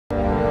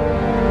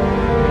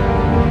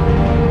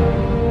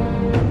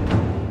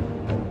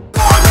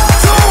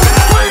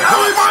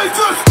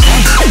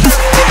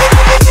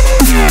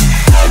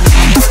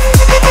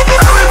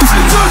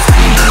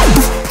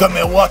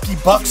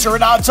Bucks are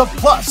at odds of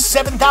plus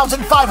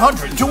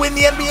 7,500 to win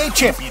the NBA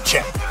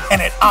championship,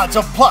 and at odds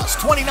of plus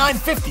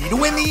 2,950 to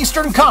win the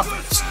Eastern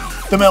Conference.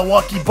 The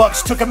Milwaukee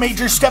Bucks took a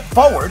major step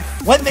forward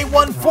when they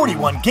won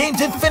 41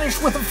 games and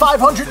finished with a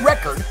 500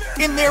 record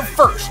in their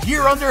first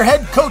year under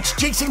head coach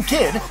Jason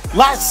Kidd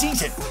last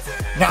season.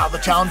 Now the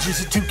challenge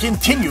is to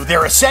continue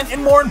their ascent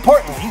and, more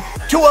importantly,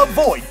 to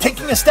avoid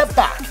taking a step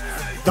back.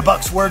 The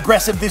Bucks were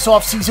aggressive this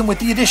offseason with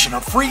the addition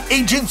of free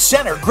agent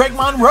center Greg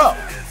Monroe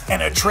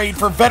and a trade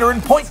for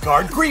veteran point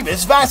guard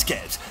Grievous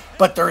Vasquez,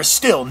 but there is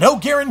still no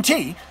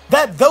guarantee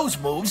that those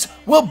moves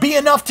will be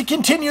enough to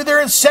continue their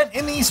ascent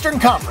in the Eastern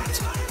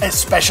Conference,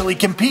 especially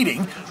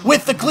competing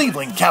with the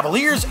Cleveland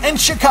Cavaliers and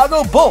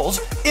Chicago Bulls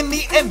in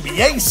the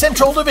NBA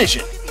Central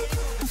Division.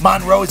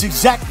 Monroe is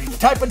exactly the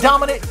type of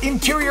dominant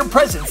interior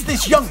presence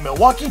this young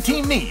Milwaukee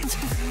team needs,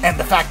 and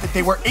the fact that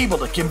they were able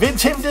to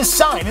convince him to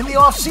sign in the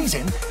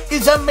offseason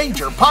is a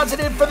major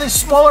positive for this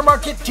smaller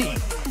market team.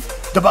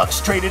 The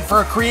Bucks traded for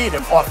a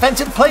creative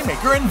offensive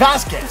playmaker in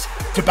Vasquez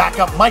to back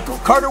up Michael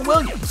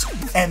Carter-Williams,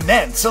 and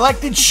then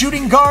selected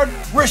shooting guard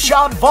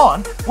Rashad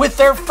Vaughn with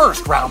their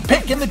first-round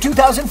pick in the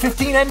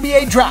 2015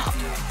 NBA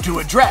Draft to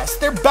address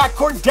their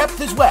backcourt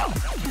depth as well.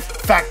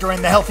 Factor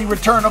in the healthy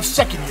return of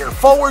second-year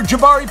forward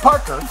Jabari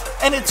Parker,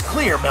 and it's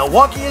clear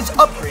Milwaukee has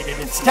upgraded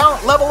its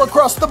talent level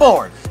across the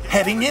board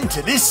heading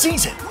into this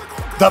season.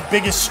 The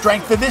biggest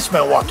strength of this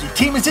Milwaukee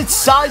team is its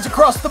size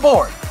across the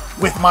board,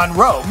 with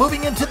Monroe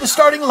moving into the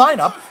starting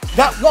lineup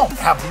that won't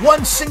have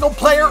one single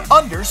player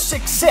under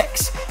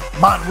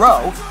 6'6".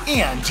 Monroe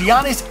and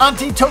Giannis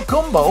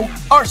Antetokounmpo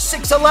are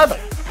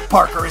 6'11".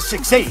 Parker is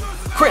 6'8".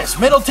 Chris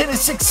Middleton is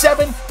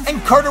 6'7",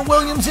 and Carter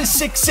Williams is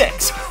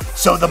 6'6".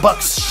 So the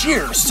Bucks'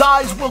 sheer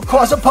size will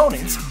cause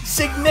opponents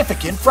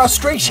significant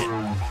frustration.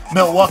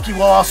 Milwaukee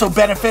will also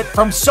benefit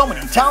from so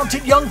many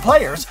talented young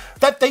players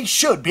that they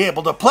should be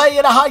able to play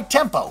at a high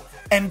tempo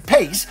and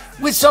pace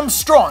with some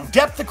strong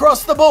depth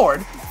across the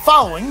board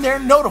following their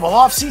notable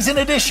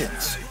offseason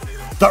additions.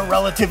 The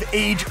relative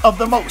age of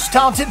the most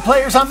talented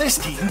players on this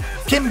team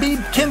can be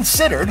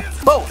considered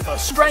both a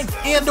strength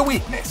and a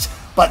weakness,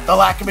 but the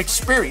lack of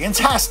experience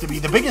has to be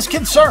the biggest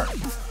concern.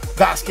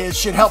 Vasquez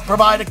should help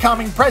provide a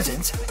calming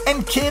presence,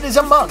 and Kidd is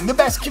among the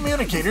best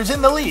communicators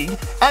in the league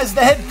as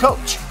the head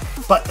coach.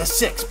 But the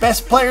 6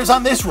 best players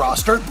on this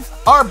roster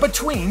are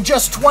between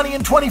just 20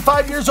 and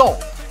 25 years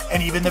old,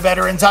 and even the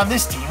veterans on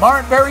this team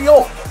aren't very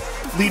old.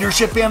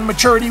 Leadership and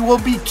maturity will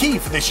be key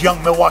for this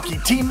young Milwaukee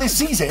team this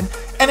season,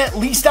 and at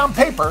least on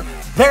paper,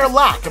 their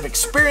lack of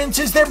experience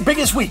is their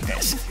biggest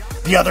weakness.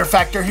 The other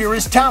factor here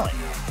is talent.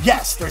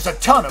 Yes, there's a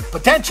ton of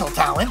potential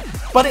talent,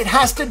 but it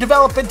has to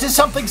develop into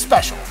something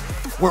special.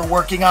 We're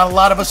working on a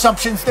lot of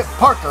assumptions that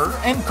Parker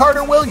and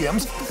Carter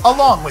Williams,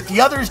 along with the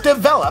others,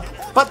 develop,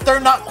 but they're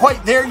not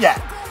quite there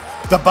yet.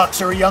 The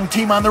Bucks are a young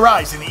team on the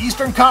rise in the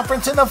Eastern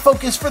Conference, and the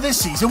focus for this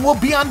season will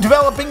be on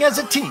developing as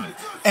a team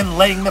and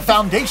laying the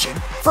foundation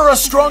for a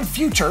strong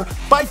future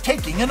by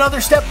taking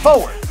another step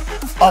forward.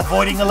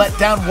 Avoiding a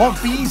letdown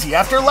won't be easy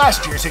after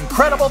last year's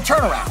incredible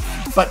turnaround,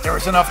 but there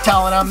is enough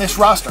talent on this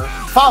roster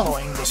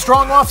following the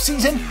strong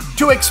offseason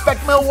to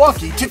expect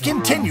Milwaukee to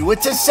continue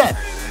its ascent.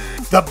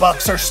 The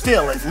Bucks are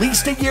still at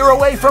least a year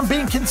away from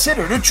being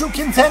considered a true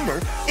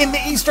contender in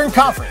the Eastern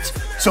Conference,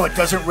 so it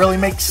doesn't really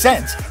make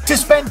sense to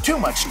spend too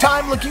much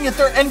time looking at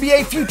their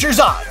NBA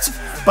futures odds.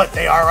 But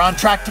they are on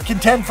track to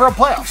contend for a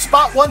playoff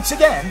spot once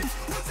again,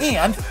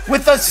 and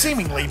with a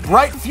seemingly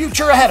bright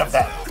future ahead of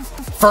them.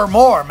 For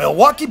more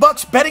Milwaukee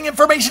Bucks betting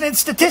information and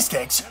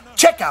statistics,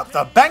 check out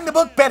the Bang the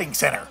Book Betting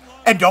Center.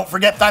 And don't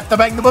forget that the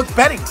Bang the Book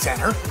Betting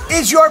Center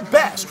is your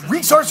best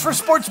resource for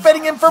sports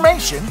betting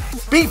information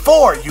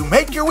before you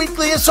make your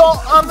weekly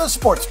assault on the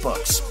sports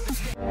books.